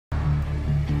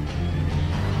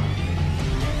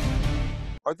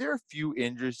Are there a few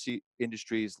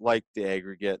industries like the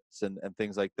aggregates and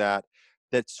things like that,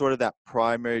 that's sort of that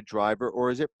primary driver,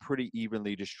 or is it pretty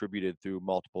evenly distributed through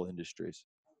multiple industries?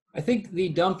 I think the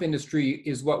dump industry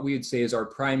is what we would say is our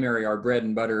primary, our bread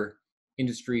and butter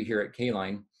industry here at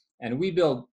K-Line. And we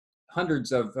build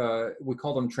hundreds of, we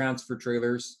call them transfer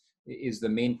trailers, is the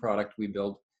main product we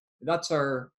build. That's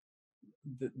the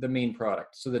main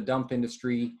product. So the dump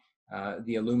industry,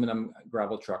 the aluminum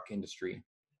gravel truck industry.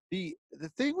 The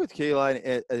thing with K-Line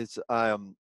is,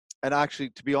 and actually,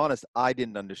 to be honest, I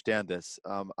didn't understand this.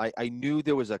 I knew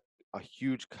there was a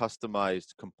huge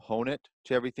customized component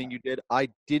to everything you did. I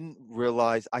didn't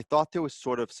realize, I thought there was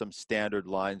sort of some standard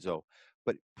lines though,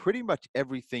 but pretty much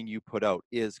everything you put out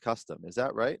is custom. Is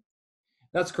that right?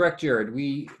 That's correct, Jared.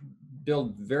 We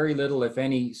build very little, if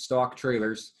any, stock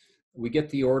trailers. We get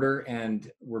the order and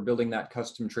we're building that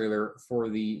custom trailer for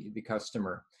the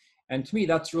customer. And to me,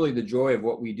 that's really the joy of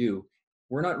what we do.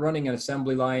 We're not running an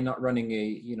assembly line, not running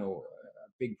a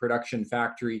big production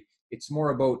factory. It's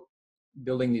more about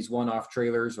building these one-off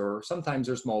trailers, or sometimes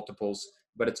there's multiples,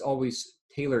 but it's always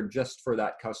tailored just for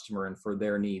that customer and for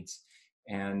their needs.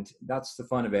 And that's the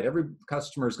fun of it. Every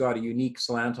customer's got a unique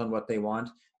slant on what they want,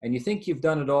 and you think you've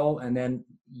done it all, and then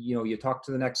you talk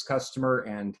to the next customer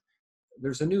and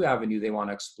there's a new avenue they want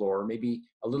to explore, maybe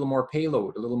a little more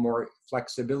payload, a little more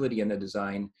flexibility in the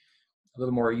design, a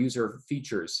little more user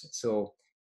features. So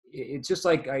it's just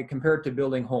like I compare it to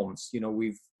building homes.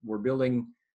 We're building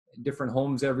different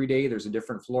homes every day. There's a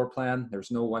different floor plan. There's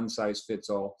no one size fits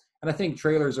all. And I think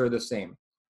trailers are the same.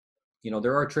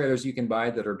 There are trailers you can buy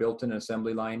that are built in an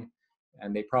assembly line,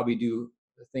 and they probably do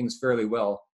things fairly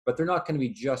well, but they're not going to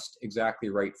be just exactly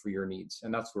right for your needs.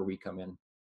 And that's where we come in.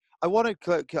 I want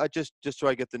to just so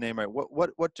I get the name right.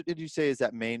 What did you say is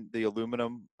that the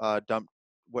aluminum dump?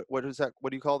 What is that?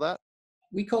 What do you call that?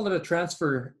 We call it a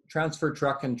transfer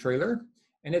truck and trailer,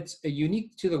 and it's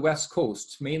unique to the West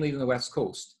Coast, mainly in the West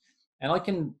Coast. And I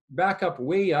can back up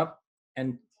way up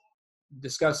and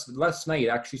discuss. Les Knight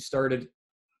actually started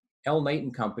L. Knight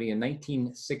and Company in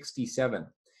 1967.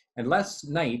 And Les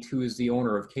Knight, who is the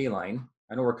owner of K-Line,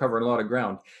 I know we're covering a lot of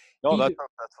ground. No, that's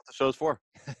what the show's for.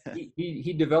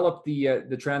 He developed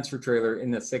the transfer trailer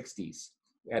in the 60s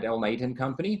at L. Knight and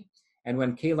Company. And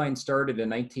when K-Line started in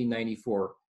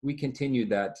 1994, we continued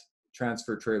that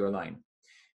transfer trailer line.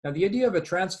 Now, the idea of a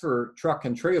transfer truck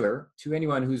and trailer, to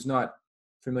anyone who's not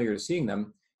familiar to seeing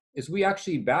them, is we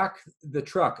actually back the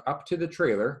truck up to the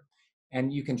trailer,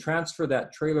 and you can transfer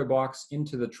that trailer box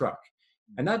into the truck.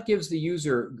 And that gives the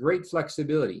user great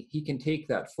flexibility. He can take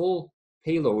that full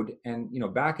payload and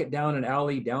back it down an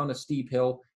alley, down a steep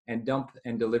hill, and dump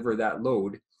and deliver that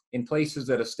load in places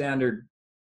that a standard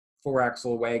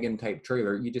 4-axle wagon type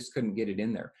trailer, you just couldn't get it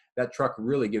in there. That truck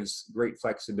really gives great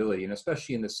flexibility, and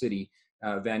especially in the city,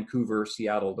 Vancouver,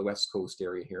 Seattle, the West Coast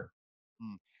area here.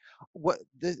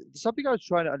 Something I was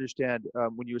trying to understand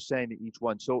when you were saying that each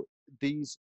one. So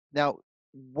these now,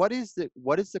 what is the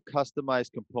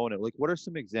customized component? Like, what are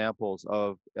some examples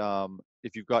of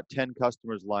if you've got 10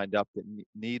 customers lined up that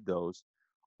need those?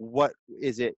 What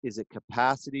is it? Is it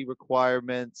capacity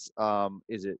requirements? What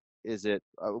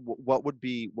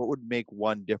would make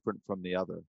one different from the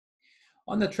other?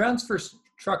 On the transfer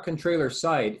truck and trailer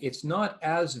side, it's not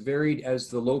as varied as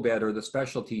the low bed or the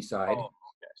specialty side. Oh,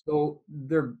 So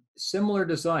they're similar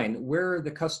design. Where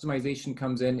the customization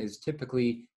comes in is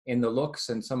typically in the looks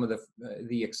and some of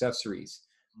the accessories.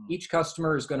 okay. Each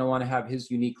customer is going to want to have his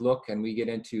unique look, and we get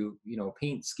into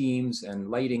paint schemes and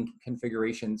lighting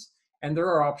configurations, and there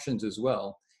are options as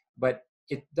well. But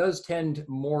it does tend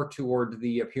more toward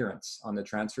the appearance on the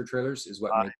transfer trailers is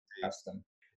what makes it custom.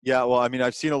 Yeah, well, I mean,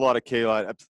 I've seen a lot of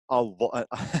K-Line.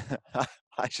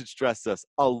 I should stress this: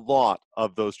 a lot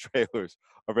of those trailers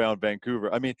around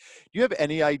Vancouver. I mean, do you have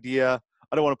any idea?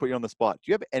 I don't want to put you on the spot.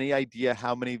 Do you have any idea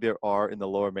how many there are in the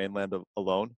Lower Mainland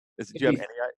alone? Do you have any?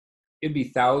 It'd be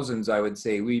thousands, I would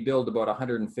say. We build about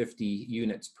 150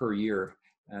 units per year,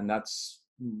 and that's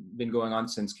been going on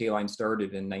since K-Line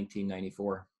started in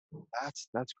 1994. That's.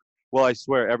 Well, I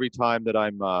swear, every time that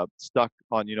I'm stuck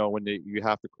on, when you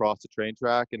have to cross the train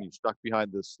track and you're stuck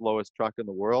behind the slowest truck in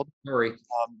the world, Sorry.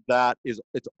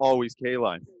 it's always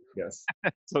K-Line. Yes.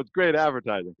 So it's great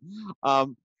advertising.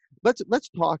 Let's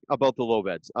talk about the low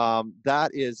beds.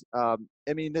 That is, I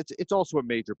mean, it's also a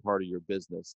major part of your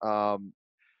business.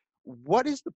 What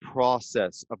is the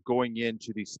process of going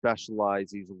into these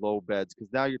low beds?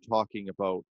 Because now you're talking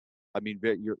about, I mean,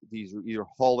 you're either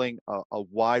hauling a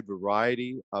wide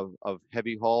variety of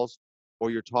heavy hauls,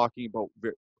 or you're talking about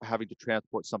having to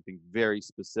transport something very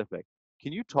specific.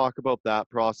 Can you talk about that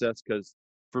process? Because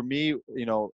for me,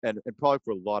 and probably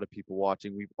for a lot of people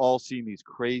watching, we've all seen these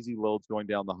crazy loads going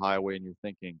down the highway, and you're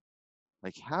thinking,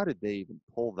 like, how did they even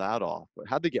pull that off?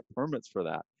 How'd they get permits for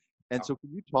that? And so,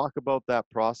 can you talk about that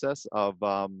process of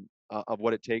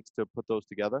what it takes to put those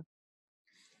together?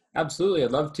 Absolutely,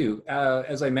 I'd love to.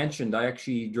 As I mentioned, I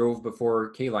actually drove before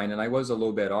K-Line and I was a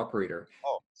low bed operator.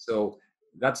 Oh, So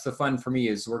that's the fun for me,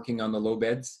 is working on the low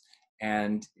beds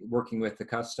and working with the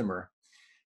customer.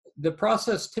 The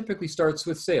process typically starts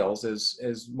with sales,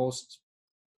 as most,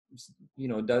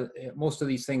 most of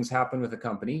these things happen with a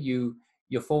company. You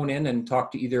phone in and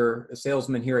talk to either a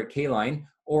salesman here at K-Line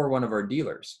or one of our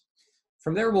dealers.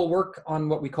 From there, we'll work on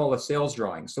what we call a sales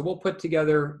drawing. So we'll put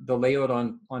together the layout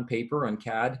on paper, on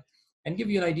CAD, and give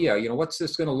you an idea. What's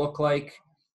this going to look like?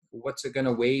 What's it going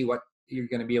to weigh? What you're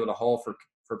going to be able to haul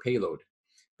for payload?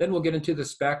 Then we'll get into the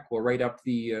spec. We'll write up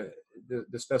the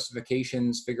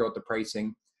specifications, figure out the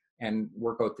pricing, and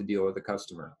work out the deal with the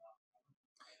customer.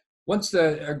 Once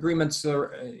the agreements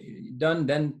are done,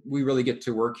 then we really get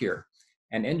to work here.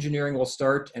 And engineering will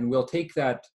start, and we'll take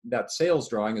that sales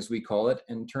drawing, as we call it,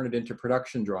 and turn it into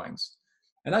production drawings.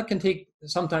 And that can take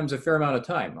sometimes a fair amount of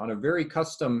time. On a very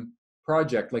custom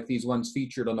project like these ones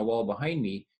featured on the wall behind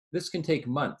me, this can take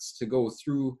months to go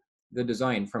through the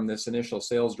design from this initial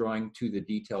sales drawing to the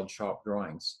detailed shop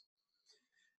drawings.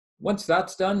 Once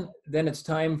that's done, then it's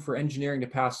time for engineering to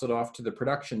pass it off to the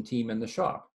production team in the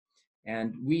shop.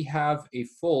 And we have a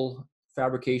full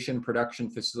fabrication production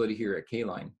facility here at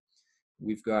K-Line.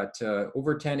 We've got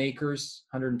over 10 acres,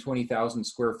 120,000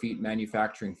 square feet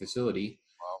manufacturing facility,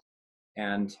 wow.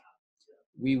 and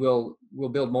we'll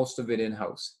build most of it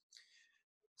in-house.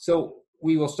 So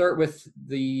we will start with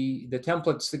the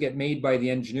templates that get made by the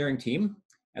engineering team,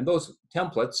 and those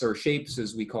templates, or shapes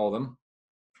as we call them,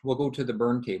 will go to the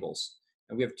burn tables.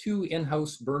 And we have 2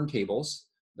 in-house burn tables.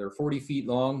 They're 40 feet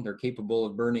long. They're capable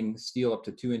of burning steel up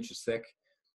to 2 inches thick.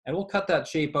 And we'll cut that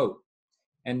shape out.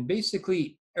 And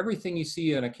basically, everything you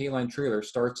see on a K-Line trailer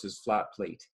starts as flat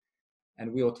plate.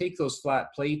 And we'll take those flat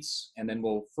plates and then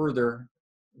we'll further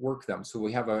work them. So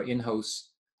we have an in-house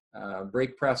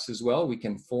brake press as well. We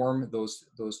can form those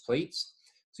plates.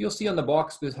 So you'll see on the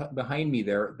box behind me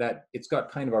there that it's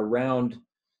got kind of a round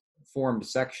formed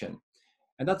section.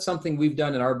 And that's something we've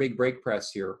done in our big brake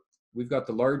press here. We've got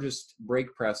the largest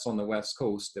brake press on the West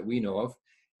Coast that we know of,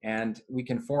 and we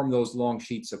can form those long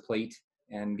sheets of plate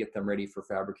and get them ready for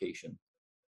fabrication.